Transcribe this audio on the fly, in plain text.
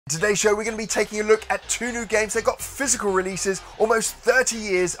Today's show, we're going to be taking a look at two new games that got physical releases almost 30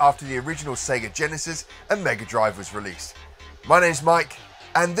 years after the original Sega Genesis and Mega Drive was released. My name's Mike,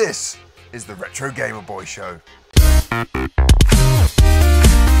 and this is the Retro Gamer Boy Show.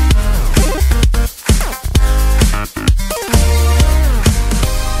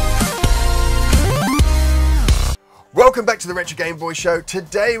 Welcome back to the Retro Game Boy Show.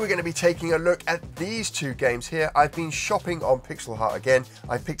 Today we're going to be taking a look at these two games here. I've been shopping on Pixel Heart again.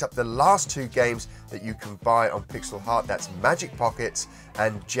 I picked up the last two games that you can buy on Pixel Heart. That's Magic Pockets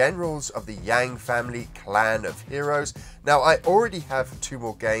and Generals of the Yang Family Clan of Heroes. Now, I already have two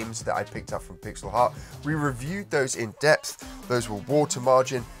more games that I picked up from Pixel Heart. We reviewed those in depth. Those were Water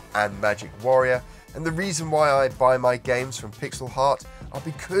Margin and Magic Warrior. And the reason why I buy my games from Pixel Heart are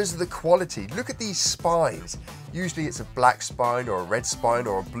because of the quality. Look at these spines. Usually it's a black spine or a red spine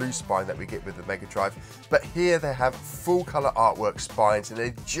or a blue spine that we get with the Mega Drive, but here they have full color artwork spines and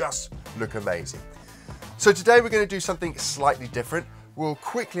they just look amazing. So today we're going to do something slightly different. We'll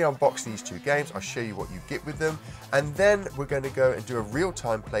quickly unbox these two games. I'll show you what you get with them, and then we're going to go and do a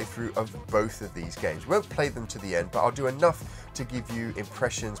real-time playthrough of both of these games. We won't play them to the end, but I'll do enough to give you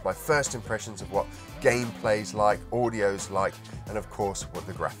impressions, my first impressions of what gameplay's like, audio's like, and of course what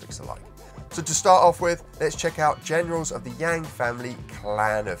the graphics are like. So to start off with, let's check out Generals of the Yang Family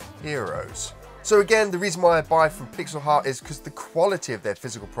Clan of Heroes. So again, the reason why I buy from Pixel Heart is because the quality of their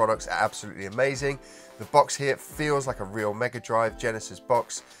physical products are absolutely amazing. The box here feels like a real Mega Drive Genesis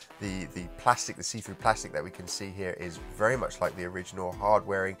box. The plastic, the see-through plastic that we can see here is very much like the original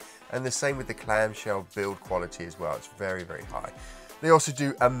hard-wearing, and the same with the clamshell build quality as well. It's very, very high. They also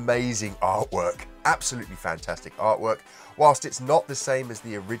do amazing artwork, absolutely fantastic artwork. Whilst it's not the same as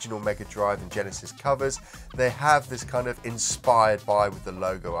the original Mega Drive and Genesis covers, they have this kind of inspired by with the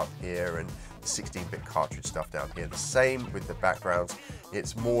logo up here and 16-bit cartridge stuff down here. The same with the backgrounds.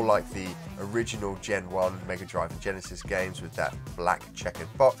 It's more like the original Gen 1 Mega Drive and Genesis games with that black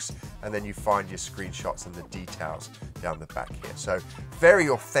checkered box, and then you find your screenshots and the details down the back here. So very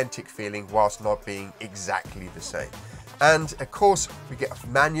authentic feeling whilst not being exactly the same. And of course we get a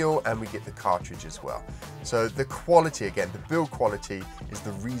manual and we get the cartridge as well. So the quality, again, the build quality is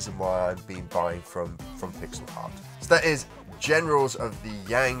the reason why I've been buying from Pixel Heart. So that is Generals of the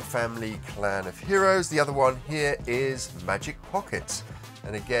Yang Family Clan of Heroes. The other one here is Magic Pockets.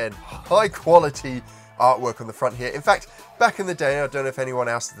 And again, high quality artwork on the front here. In fact, back in the day, I don't know if anyone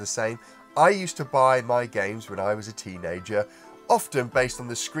else is the same, I used to buy my games when I was a teenager, often based on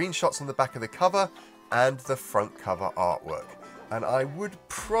the screenshots on the back of the cover and the front cover artwork. And I would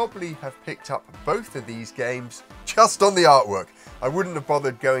probably have picked up both of these games just on the artwork. I wouldn't have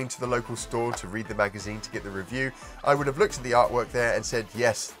bothered going to the local store to read the magazine to get the review. I would have looked at the artwork there and said,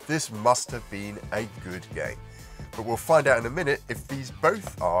 yes, this must have been a good game. But we'll find out in a minute if these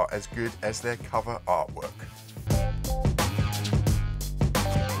both are as good as their cover artwork.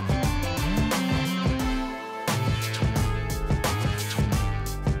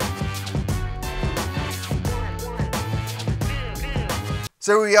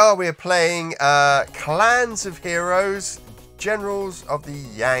 So we're playing Clans of Heroes, Generals of the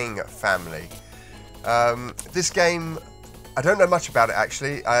Yang Family. This game, I don't know much about it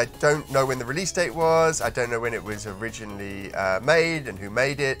actually. I don't know when the release date was. I don't know when it was originally made and who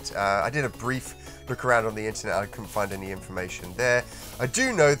made it. I did a brief look around on the internet. I couldn't find any information there. I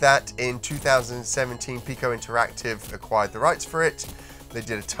do know that in 2017, Pico Interactive acquired the rights for it. They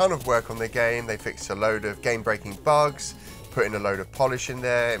did a ton of work on the game. They fixed a load of game-breaking bugs, put in a load of polish in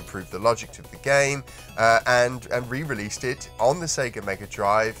there, improved the logic of the game, and re-released it on the Sega Mega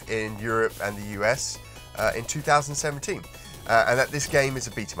Drive in Europe and the US in 2017. And that this game is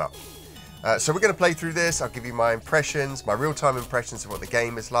a beat 'em up. So we're going to play through this. I'll give you my impressions, my real-time impressions of what the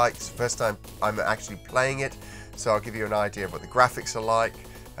game is like. It's the first time I'm actually playing it, so I'll give you an idea of what the graphics are like,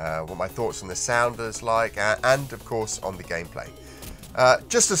 what my thoughts on the sound is like, and of course on the gameplay.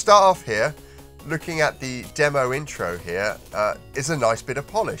 Just to start off here, looking at the demo intro here, is a nice bit of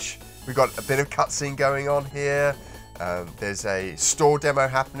polish. We've got a bit of cutscene going on here. There's a store demo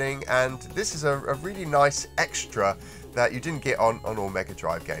happening, and this is a really nice extra that you didn't get on all Mega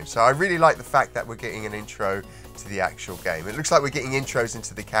Drive games. So I really like the fact that we're getting an intro to the actual game. It looks like we're getting intros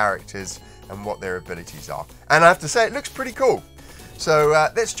into the characters and what their abilities are. And I have to say, it looks pretty cool. So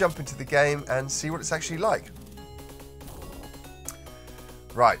let's jump into the game and see what it's actually like.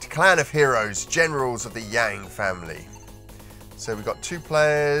 Right, Clan of Heroes, Generals of the Yang Family. So we've got two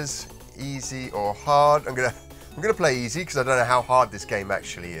players, easy or hard. I'm gonna play easy because I don't know how hard this game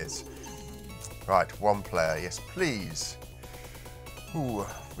actually is. Right, one player, yes please. Ooh,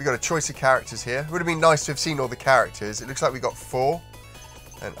 we got a choice of characters here. It would have been nice to have seen all the characters. It looks like we got 4.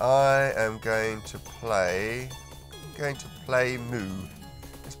 And I am going to play 𝗵𝗺.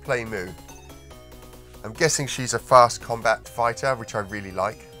 Let's play 𝗵𝗺. I'm guessing she's a fast combat fighter, which I really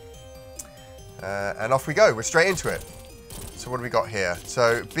like. And off we go. We're straight into it. So what do we got here?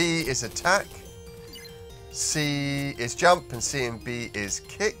 So B is attack, C is jump, and C and B is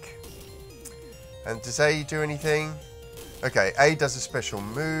kick. And does A do anything? Okay, A does a special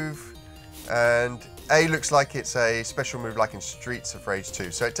move, and A looks like it's a special move like in 𝗏𝗏 of Rage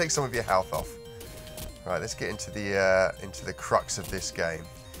 2. So it takes some of your health off. Right, let's get into the crux of this game.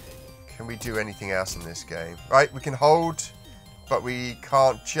 Can we do anything else in this game? Right, we can hold, but we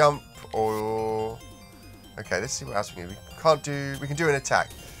can't jump or... Okay, let's see what else we can do. We can do an attack.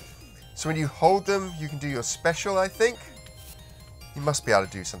 So when you hold them, you can do your special, I think. You must be able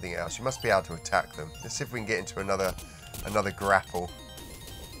to do something else. You must be able to attack them. Let's see if we can get into another grapple.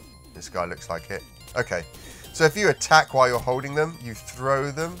 This guy looks like it. Okay, so if you attack while you're holding them, you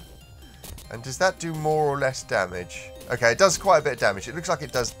throw them. And does that do more or less damage? Okay, it does quite a bit of damage. It looks like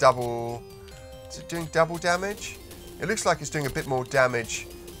it does double... Is it doing double damage? It looks like it's doing a bit more damage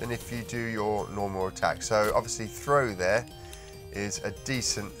than if you do your normal attack. So obviously throw there is a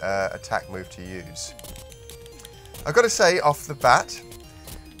decent attack move to use. I've got to say off the bat,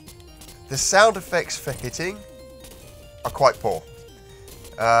 the sound effects for hitting are quite poor.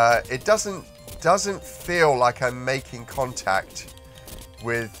 It doesn't feel like I'm making contact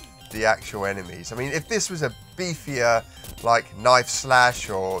with the actual enemies. I mean, if this was a beefier, like knife slash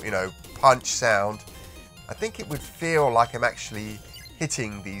or, you know, punch sound, I think it would feel like I'm actually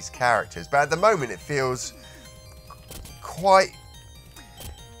hitting these characters. But at the moment, it feels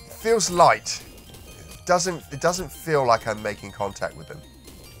light. It doesn't feel like I'm making contact with them.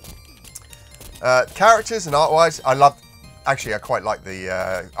 Characters and art-wise, I quite like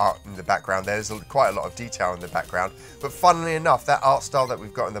the art in the background. There's quite a lot of detail in the background. But funnily enough, that art style that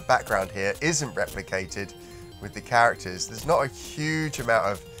we've got in the background here isn't replicated with the characters. There's not a huge amount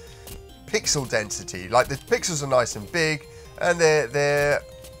of pixel density. Like, the pixels are nice and big, and they're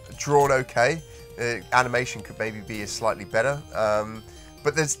drawn okay. The animation could maybe be slightly better.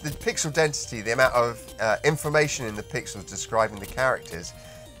 But there's the pixel density, the amount of information in the pixels describing the characters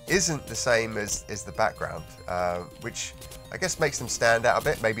isn't the same as the background, which I guess makes them stand out a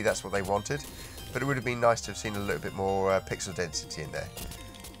bit. Maybe that's what they wanted, but it would have been nice to have seen a little bit more pixel density in there.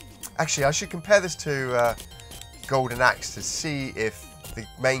 Actually, I should compare this to Golden Axe to see if the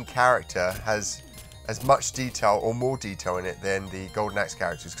main character has as much detail or more detail in it than the Golden Axe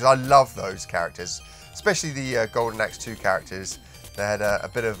characters, because I love those characters, especially the Golden Axe 2 characters. They had a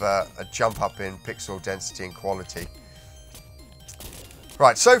bit of a jump up in pixel density and quality.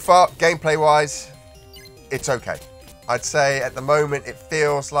 Right, so far, gameplay-wise, it's okay. I'd say at the moment it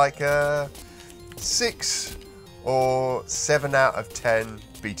feels like a 6 or 7 out of 10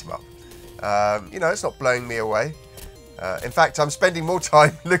 beat 'em up. You know, it's not blowing me away. In fact, I'm spending more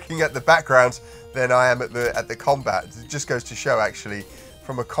time looking at the background than I am at the combat. It just goes to show, actually,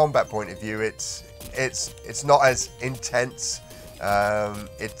 from a combat point of view, it's not as intense.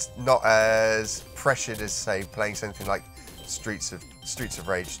 It's not as pressured as, say, playing something like 𝗏𝗏 of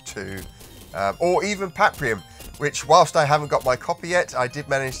Rage 2, or even 𝗵𝗺𝗴, which, whilst I haven't got my copy yet, I did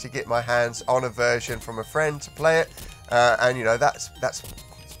manage to get my hands on a version from a friend to play it, and you know, that's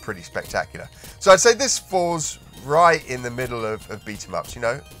pretty spectacular. So I'd say this falls right in the middle of beat 'em ups. You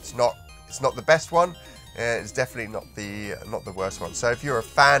know, it's not the best one. It's definitely not the worst one. So if you're a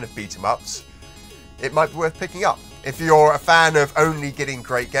fan of beat 'em ups, it might be worth picking up. If you're a fan of only getting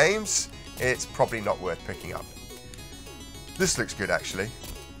great games, it's probably not worth picking up. This looks good, actually.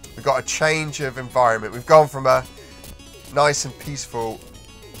 We've got a change of environment. We've gone from a nice and peaceful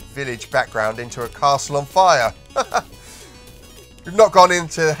village background into a castle on fire. We've not gone in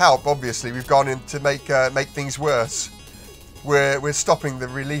to help, obviously. We've gone in to make things worse. We're stopping the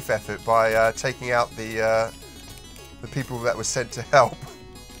relief effort by taking out the people that were sent to help.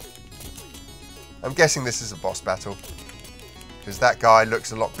 I'm guessing this is a boss battle, because that guy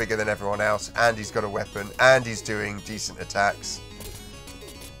looks a lot bigger than everyone else, and he's got a weapon, and he's doing decent attacks.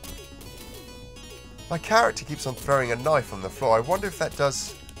 My character keeps on throwing a knife on the floor. I wonder if that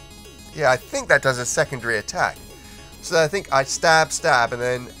does... Yeah, I think that does a secondary attack. So I think I stab, and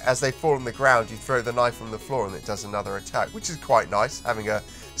then as they fall on the ground, you throw the knife on the floor and it does another attack, which is quite nice, having a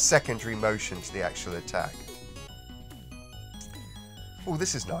secondary motion to the actual attack. Oh,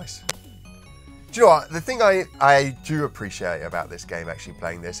 this is nice. Do you know what? The thing I do appreciate about this game, actually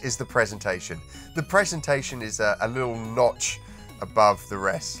playing this, is the presentation. The presentation is a little notch above the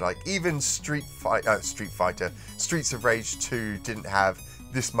rest. Like, even 𝗏𝗏𝗏𝗏 of Rage 2 didn't have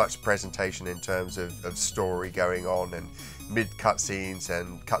this much presentation in terms of story going on and mid cutscenes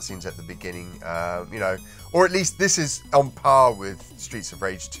and cutscenes at the beginning, you know, or at least this is on par with Streets of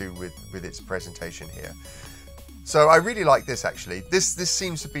Rage 2 with its presentation here. So I really like this actually. This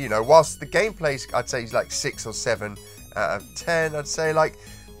seems to be, you know, whilst the gameplay's I'd say is like 6 or 7 out of 10, I'd say like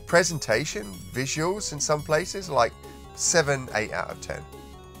presentation, visuals in some places like 7, 8 out of 10.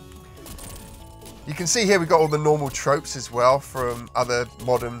 You can see here we've got all the normal tropes as well from other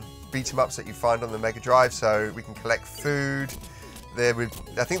modern beat-em-ups that you find on the Mega Drive. So we can collect food. I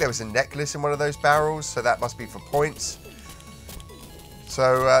think there was a necklace in one of those barrels, so that must be for points.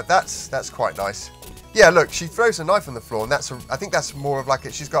 So that's quite nice. Yeah, look, she throws a knife on the floor, and I think that's more of like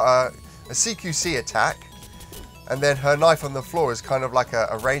she's got a CQC attack, and then her knife on the floor is kind of like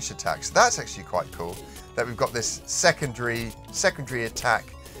a ranged attack. So that's actually quite cool that we've got this secondary attack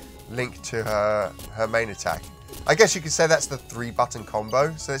linked to her main attack. I guess you could say that's the 3-button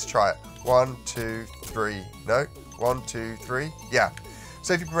combo. So let's try it. 1, 2, 3. No, 1, 2, 3. Yeah.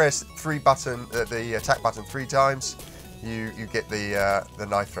 So if you press the attack button 3 times, you get the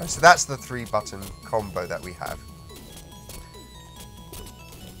knife throw. So that's the 3-button combo that we have.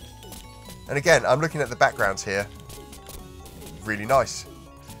 And again, I'm looking at the backgrounds here. Really nice.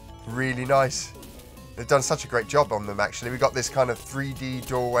 Really nice. They've done such a great job on them actually. We've got this kind of 3D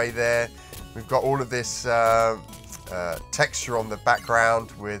doorway there. We've got all of this texture on the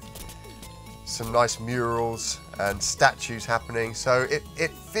background with some nice murals and statues happening. So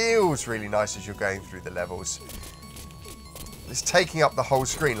it feels really nice as you're going through the levels. It's taking up the whole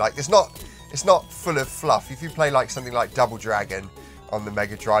screen. Like it's not full of fluff. If you play like something like Double Dragon on the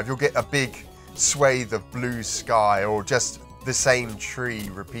Mega Drive, you'll get a big swathe of blue sky or just the same tree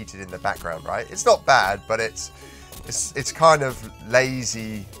repeated in the background, right? It's not bad, but it's kind of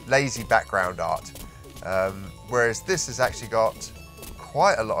lazy background art. Whereas this has actually got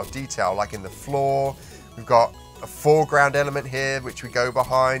quite a lot of detail, like in the floor. We've got a foreground element here, which we go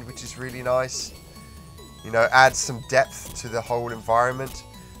behind, which is really nice. You know, adds some depth to the whole environment.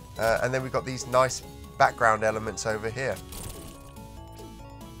 And then we've got these nice background elements over here.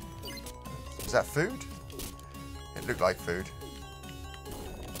 Is that food? It looked like food.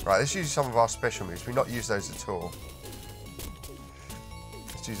 Right, let's use some of our special moves. We've not used those at all.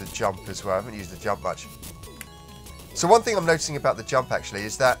 Let's use a jump as well. I haven't used the jump much. So one thing I'm noticing about the jump actually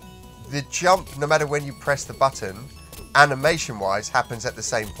is that the jump, no matter when you press the button, animation-wise, happens at the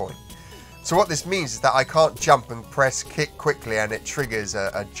same point. So what this means is that I can't jump and press kick quickly and it triggers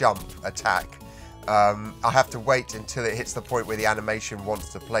a jump attack. I have to wait until it hits the point where the animation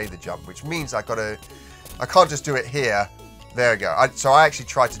wants to play the jump, which means I can't just do it here. There we go. So I actually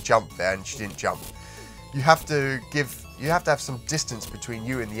tried to jump there and she didn't jump. You have to have some distance between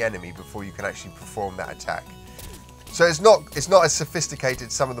you and the enemy before you can actually perform that attack. So it's not as sophisticated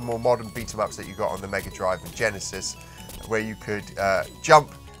as some of the more modern beat-em-ups that you got on the Mega Drive and Genesis, where you could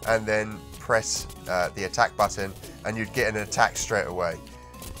jump and then press the attack button and you'd get an attack straight away.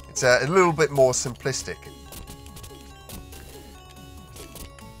 It's a little bit more simplistic.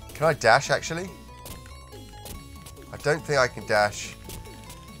 Can I dash actually? I don't think I can dash.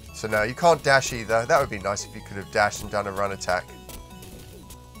 So no, you can't dash either. That would be nice if you could have dashed and done a run attack.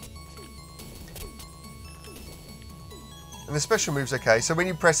 And the special move's okay. So when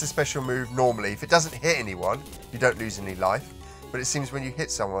you press the special move normally, if it doesn't hit anyone, you don't lose any life. But it seems when you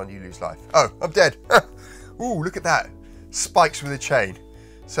hit someone, you lose life. Oh, I'm dead. Ooh, look at that. Spikes with a chain.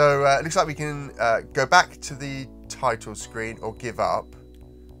 So it looks like we can go back to the title screen or give up.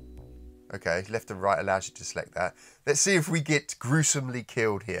 Okay, left and right allows you to select that. Let's see if we get gruesomely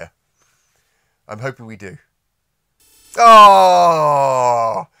killed here. I'm hoping we do.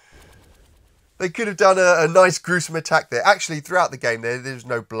 Oh! They could have done a nice gruesome attack there. Actually, throughout the game, there's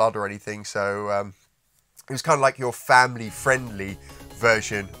no blood or anything, so it was kind of like your family-friendly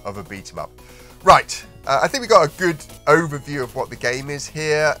version of a beat-em-up. Right, I think we got a good overview of what the game is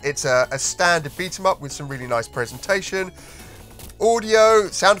here. It's a standard beat-em-up with some really nice presentation. Audio,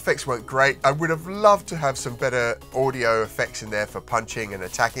 sound effects weren't great. I would have loved to have some better audio effects in there for punching and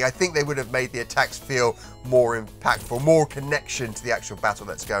attacking. I think they would have made the attacks feel more impactful, more connection to the actual battle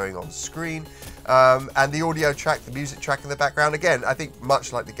that's going on screen. And the audio track, the music track in the background, again, I think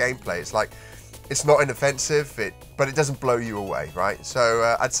much like the gameplay, it's like, it's not inoffensive, but it doesn't blow you away, right?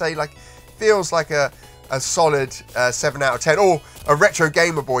 So I'd say like, feels like a solid 7 out of 10, or a retro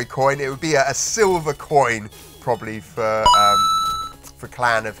Gamer Boy coin. It would be a silver coin probably for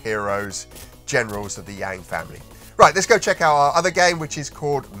Clan of Heroes, Generals of the Yang family. Right, let's go check out our other game, which is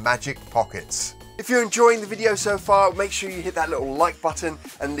called Magic Pockets. If you're enjoying the video so far, make sure you hit that little like button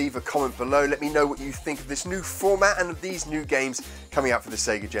and leave a comment below. Let me know what you think of this new format and of these new games coming out for the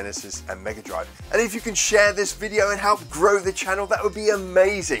Sega Genesis and Mega Drive. And if you can share this video and help grow the channel, that would be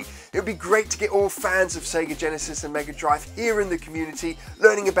amazing. It would be great to get all fans of Sega Genesis and Mega Drive here in the community,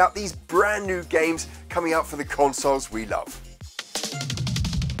 learning about these brand new games coming out for the consoles we love.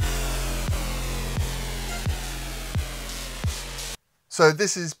 So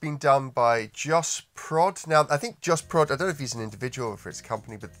this has been done by 𝗵𝗺𝗃. Now, I think 𝗵𝗺𝗃, I don't know if he's an individual or if it's a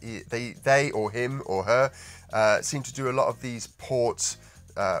company, but they or him or her seem to do a lot of these ports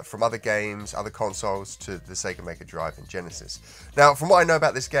from other games, other consoles to the Sega Mega Drive and Genesis. Now, from what I know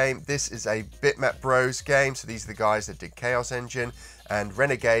about this game, this is a 𝗏𝗵𝗃𝗏 game. So these are the guys that did Chaos Engine, and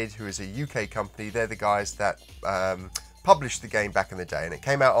Renegade, who is a UK company. They're the guys that published the game back in the day, and it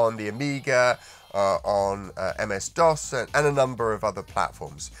came out on the Amiga, on MS-DOS and a number of other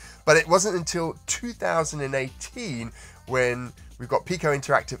platforms. But it wasn't until 2018 when we've got Pico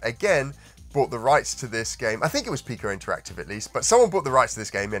Interactive again bought the rights to this game. I think it was Pico Interactive at least, but someone bought the rights to this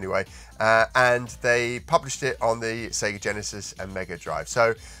game anyway, and they published it on the Sega Genesis and Mega Drive.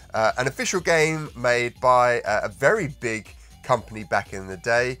 So an official game made by a very big company back in the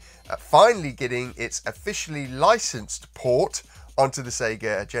day, finally getting its officially licensed port onto the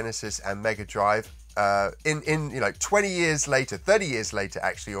Sega Genesis and Mega Drive in 20 years later, 30 years later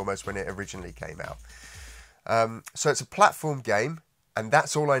actually, almost, when it originally came out. So it's a platform game, and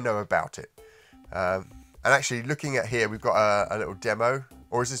that's all I know about it. And actually, looking at here, we've got a little demo.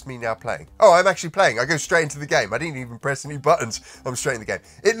 Or is this me now playing? Oh, I'm actually playing. I go straight into the game. I didn't even press any buttons. I'm straight in the game.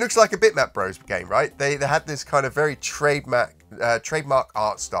 It looks like a 𝗏𝗵𝗃𝗏 game, right? They had this kind of very trademark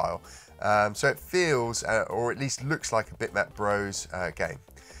art style. So it feels, or at least looks like a 𝗏𝗵𝗃𝗏𝗏 game.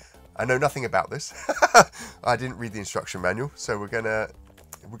 I know nothing about this. I didn't read the instruction manual, so we're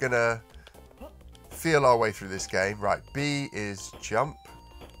gonna feel our way through this game. Right, B is jump.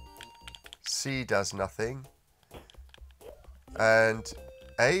 C does nothing. And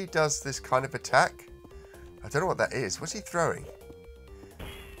A does this kind of attack. I don't know what that is. What's he throwing?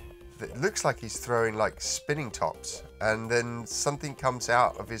 It looks like he's throwing like spinning tops, and then something comes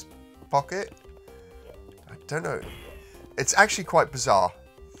out of his pocket. I don't know. It's actually quite bizarre.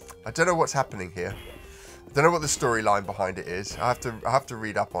 I don't know what's happening here. I don't know what the storyline behind it is. I have to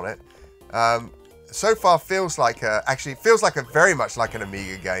read up on it. So far, feels like very much like an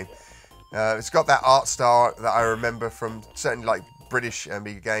Amiga game. It's got that art style that I remember from certain like British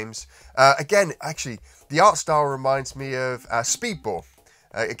Amiga games. Again, actually, the art style reminds me of Speedball.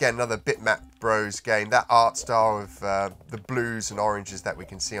 Again, another 𝗏𝗵𝗃𝗏𝗏 game. That art style of the blues and oranges that we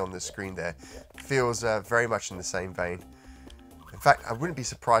can see on the screen there feels very much in the same vein. In fact, I wouldn't be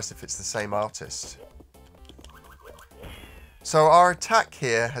surprised if it's the same artist. So our attack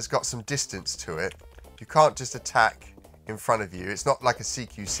here has got some distance to it. You can't just attack in front of you. It's not like a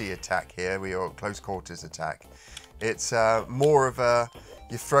CQC attack here, where you're close quarters attack. It's more of a,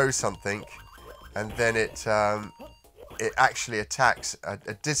 you throw something and then it actually attacks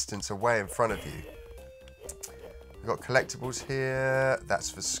a distance away in front of you. We've got collectibles here. That's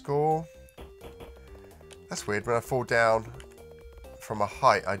for score. That's weird. When I fall down from a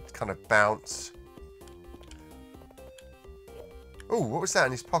height, I kind of bounce. Oh, what was that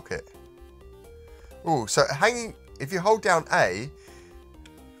in his pocket? Oh, so hanging, if you hold down A,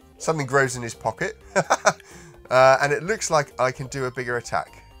 something grows in his pocket. And it looks like I can do a bigger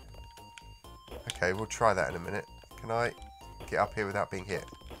attack. Okay, we'll try that in a minute. Can I get up here without being hit?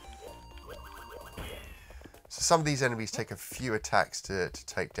 So some of these enemies take a few attacks to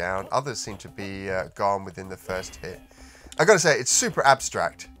take down. Others seem to be gone within the first hit. I've got to say, it's super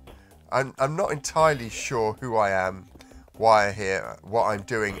abstract. I'm not entirely sure who I am, why I'm here, what I'm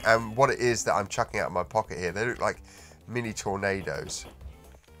doing, and what it is that I'm chucking out of my pocket here. They look like mini tornadoes.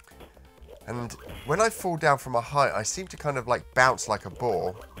 And when I fall down from a height, I seem to kind of like bounce like a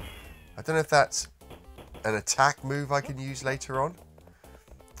ball. I don't know if that's an attack move I can use later on.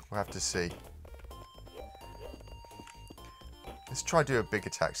 We'll have to see. Let's try do a big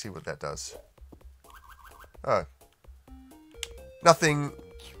attack, see what that does. Oh. Nothing.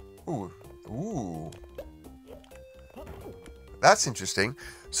 Ooh. Ooh. That's interesting.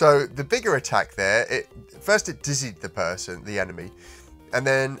 So the bigger attack there, first it dizzied the person, the enemy. And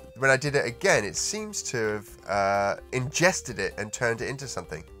then when I did it again, it seems to have ingested it and turned it into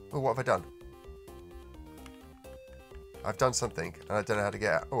something. Oh, what have I done? I've done something and I don't know how to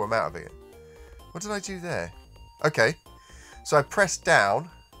get out. Oh, I'm out of it. What did I do there? Okay. So I pressed down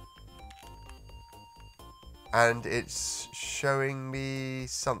and it's showing me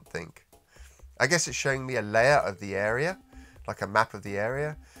something. I guess it's showing me a layer of the area, like a map of the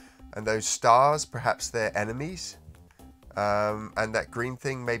area. And those stars, perhaps they're enemies. And that green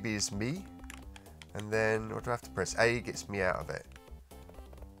thing maybe is me. And then, what do I have to press? A gets me out of it.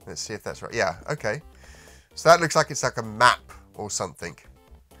 Let's see if that's right. Yeah, okay. So that looks like it's like a map or something.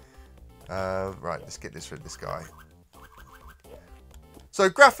 Right, let's get rid of this guy. So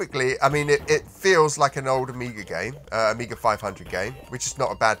graphically, I mean, it feels like an old Amiga game, Amiga 500 game, which is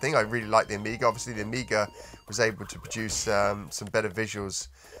not a bad thing. I really like the Amiga. Obviously, the Amiga was able to produce some better visuals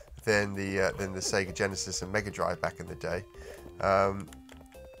than the Sega Genesis and Mega Drive back in the day.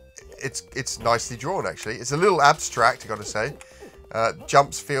 It's nicely drawn, actually. It's a little abstract, I got to say.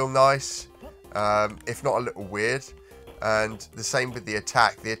 Jumps feel nice, if not a little weird. And the same with the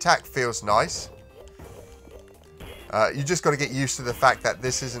attack. The attack feels nice. You just got to get used to the fact that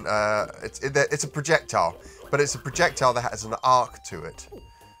this isn't it's a projectile, but it's a projectile that has an arc to it.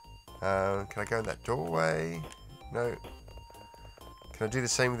 Can I go in that doorway? No. Can I do the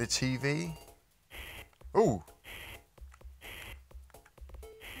same with the TV? Ooh.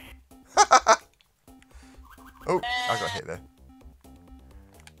 Oh, I got hit there.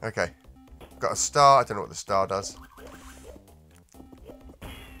 Okay. Got a star. I don't know what the star does.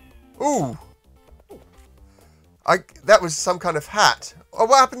 Ooh. That was some kind of hat. Oh,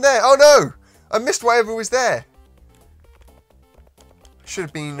 what happened there? Oh no! I missed whatever was there. Should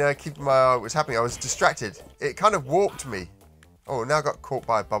have been keeping my eye on what was happening. I was distracted. It kind of warped me. Oh, now I got caught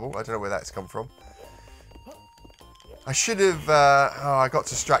by a bubble. I don't know where that's come from. I should have... oh, I got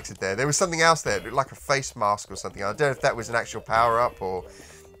distracted there. There was something else there. It looked like a face mask or something. I don't know if that was an actual power-up or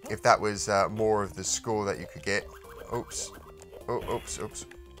if that was more of the score that you could get. Oops. Oh, oops, oops.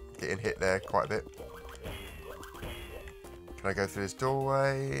 Getting hit there quite a bit. Can I go through this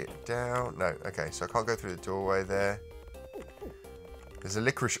doorway? Down? No. Okay, so I can't go through the doorway there. There's a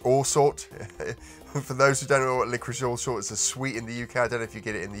licorice-allsort. For those who don't know what licorice-allsort is, a sweet in the UK. I don't know if you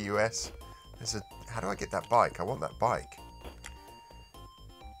get it in the US. There's a... How do I get that bike? I want that bike.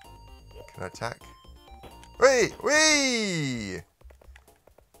 Can I attack? Whee! Whee!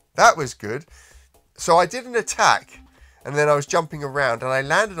 That was good. So I did an attack, and then I was jumping around, and I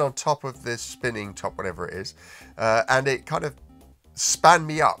landed on top of this spinning top, whatever it is, and it kind of span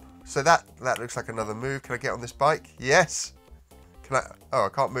me up. So that looks like another move. Can I get on this bike? Yes. Can I? Oh, I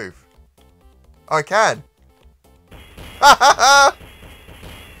can't move. Oh, I can. Ha ha ha!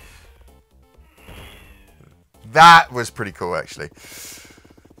 That was pretty cool, actually.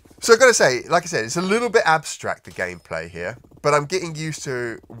 So I've got to say, like I said, it's a little bit abstract, the gameplay here, but I'm getting used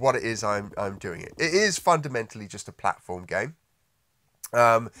to what it is I'm doing it. It is fundamentally just a platform game.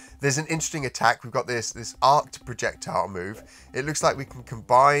 There's an interesting attack. We've got this arced projectile move. It looks like we can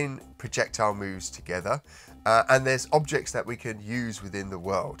combine projectile moves together, and there's objects that we can use within the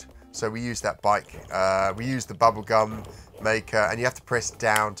world. So we use that bike, we use the bubblegum maker, and you have to press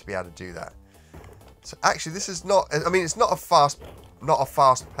down to be able to do that. So actually, this is not... I mean, it's not a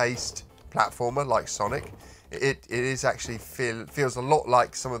fast-paced platformer like Sonic. It is actually feels a lot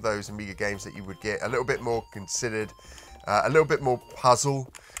like some of those Amiga games that you would get. A little bit more considered, a little bit more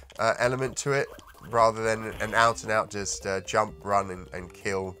puzzle element to it, rather than an out-and-out just jump, run, and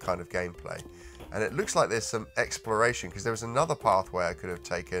kill kind of gameplay. And it looks like there's some exploration, because there was another pathway I could have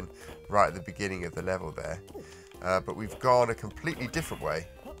taken right at the beginning of the level there. But we've gone a completely different way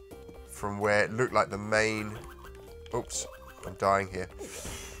from where it looked like the main... Oops, I'm dying here.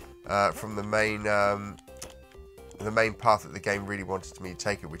 From the main path that the game really wanted me to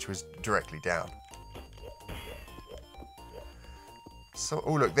take it, which was directly down. So,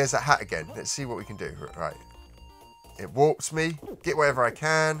 oh look, there's that hat again. Let's see what we can do. Right. It warps me. Get whatever I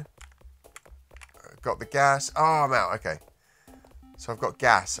can. Got the gas. Oh, I'm out. Okay. So I've got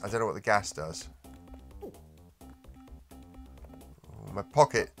gas. I don't know what the gas does. Oh, my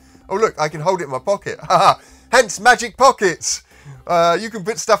pocket. Oh, look, I can hold it in my pocket. Haha. Hence magic pockets. You can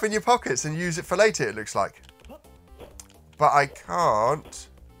put stuff in your pockets and use it for later, it looks like. But I can't.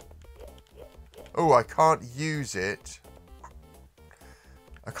 Oh, I can't use it.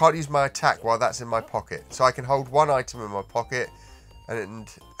 I can't use my attack while that's in my pocket. So I can hold one item in my pocket, and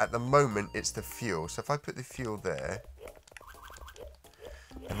at the moment it's the fuel. So if I put the fuel there,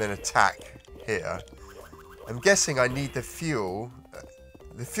 and then attack here, I'm guessing I need the fuel.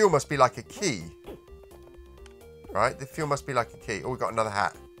 The fuel must be like a key. Right? The fuel must be like a key. Oh, we got another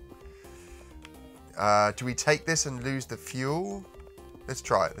hat. Do we take this and lose the fuel? Let's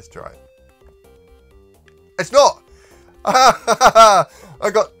try it. Let's try it. It's not! I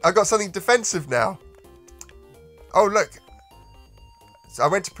got something defensive now. Oh, look. So I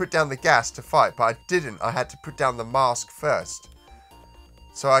went to put down the gas to fight, but I didn't. I had to put down the mask first.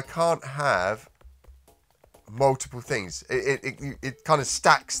 So I can't have multiple things. It kind of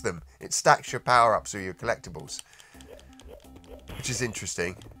stacks them. It stacks your power-ups or your collectibles, which is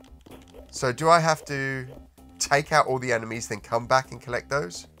interesting. So do I have to take out all the enemies, then come back and collect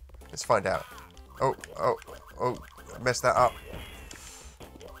those? Let's find out. Oh, I messed that up.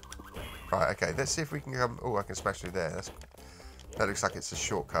 Right, okay, let's see if we can come... Oh, I can smash through there. That looks like it's a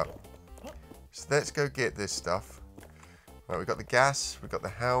shortcut. So let's go get this stuff. Right, we've got the gas, we've got the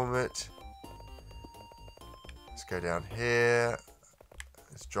helmet. Let's go down here.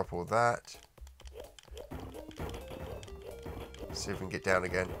 Let's drop all that. Let's see if we can get down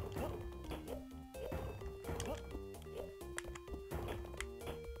again.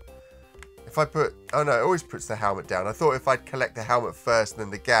 If I put... Oh no, it always puts the helmet down. I thought if I'd collect the helmet first, then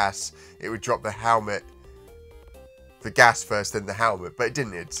the gas, it would drop the helmet... The gas first, then the helmet. But it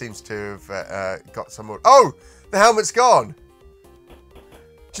didn't. It seems to have got some more... Oh! The helmet's gone!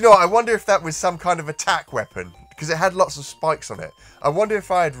 Do you know what? I wonder if that was some kind of attack weapon. Because it had lots of spikes on it. I wonder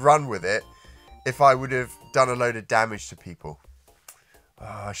if I had run with it, if I would have done a load of damage to people. Oh,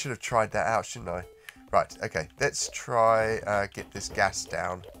 I should have tried that out, shouldn't I? Right, okay. Let's try get this gas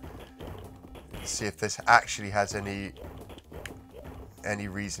down. See if this actually has any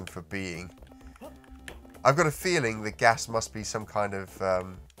reason for being. I've got a feeling the gas must be some kind of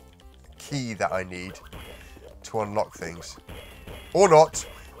key that I need to unlock things. Or not,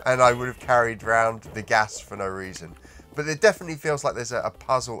 and I would have carried around the gas for no reason. But it definitely feels like there's a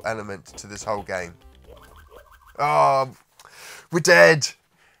puzzle element to this whole game. Oh, we're dead!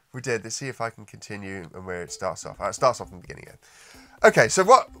 We're dead. Let's see if I can continue and where it starts off. It starts off from the beginning again. Okay, so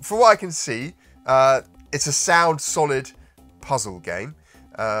from what I can see, it's a sound, solid puzzle game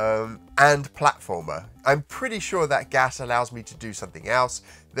and platformer. I'm pretty sure that gas allows me to do something else.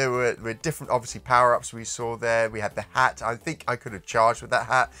 There were different, obviously, power-ups we saw there. We had the hat. I think I could have charged with that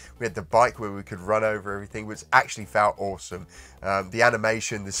hat. We had the bike where we could run over everything, which actually felt awesome. The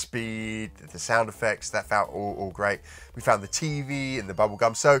animation, the speed, the sound effects, that felt all great. We found the TV and the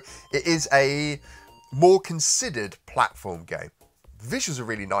bubblegum. So it is a more considered platform game. Visuals are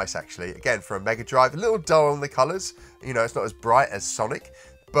really nice, actually. Again, for a Mega Drive, a little dull on the colours. You know, it's not as bright as Sonic,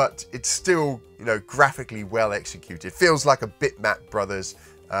 but it's still, you know, graphically well executed. Feels like a 𝗏𝗏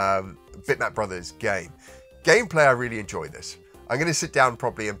Brothers game. Gameplay, I really enjoy this. I'm going to sit down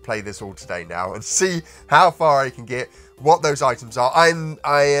properly and play this all today now and see how far I can get, what those items are. I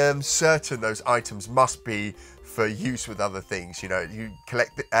am certain those items must be for use with other things. You know, you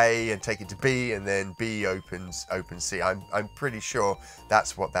collect the A and take it to B, and then B opens C. I'm pretty sure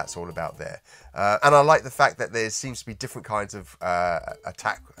that's what that's all about there. And I like the fact that there seems to be different kinds of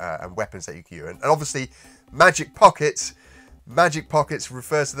attack and weapons that you can use. And obviously, magic pockets. Magic pockets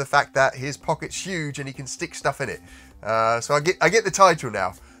refers to the fact that his pocket's huge and he can stick stuff in it. So I get the title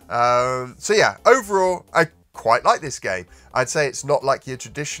now. So yeah, overall, I quite like this game. I'd say it's not like your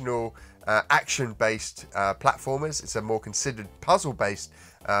traditional action-based platformers. It's a more considered puzzle-based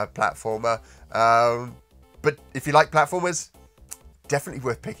platformer. But if you like platformers, definitely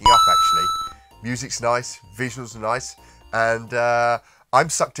worth picking up, actually. Music's nice, visuals are nice, and I'm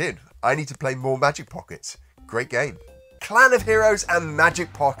sucked in. I need to play more Magic Pockets. Great game. Clan of Heroes and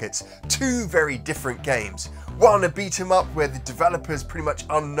Magic Pockets, two very different games. One, a beat 'em up where the developer's pretty much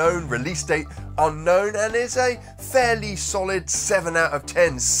unknown, release date unknown, and is a fairly solid 7 out of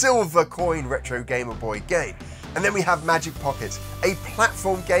 10 silver coin retro Game Boy game. And then we have Magic Pockets, a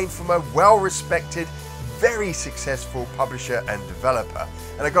platform game from a well-respected, very successful publisher and developer.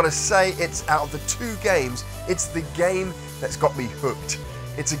 And I gotta say, it's out of the two games, it's the game that's got me hooked.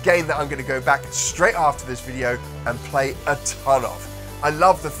 It's a game that I'm going to go back straight after this video and play a ton of. I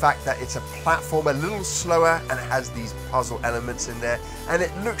love the fact that it's a platform, a little slower, and it has these puzzle elements in there, and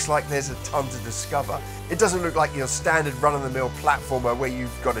it looks like there's a ton to discover. It doesn't look like your standard run-of-the-mill platformer where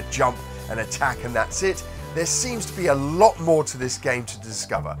you've got to jump and attack and that's it. There seems to be a lot more to this game to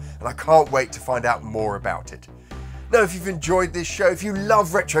discover, and I can't wait to find out more about it. Now, if you've enjoyed this show, if you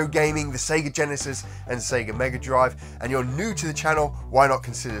love retro gaming, the Sega Genesis and Sega Mega Drive, and you're new to the channel, why not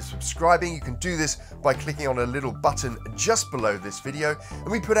consider subscribing? You can do this by clicking on a little button just below this video, and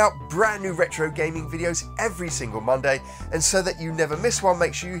we put out brand new retro gaming videos every single Monday, and so that you never miss one,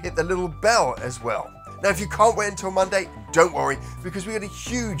 make sure you hit the little bell as well. Now, if you can't wait until Monday, don't worry, because we've got a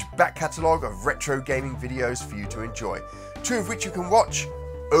huge back catalogue of retro gaming videos for you to enjoy, two of which you can watch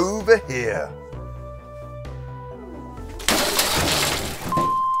over here.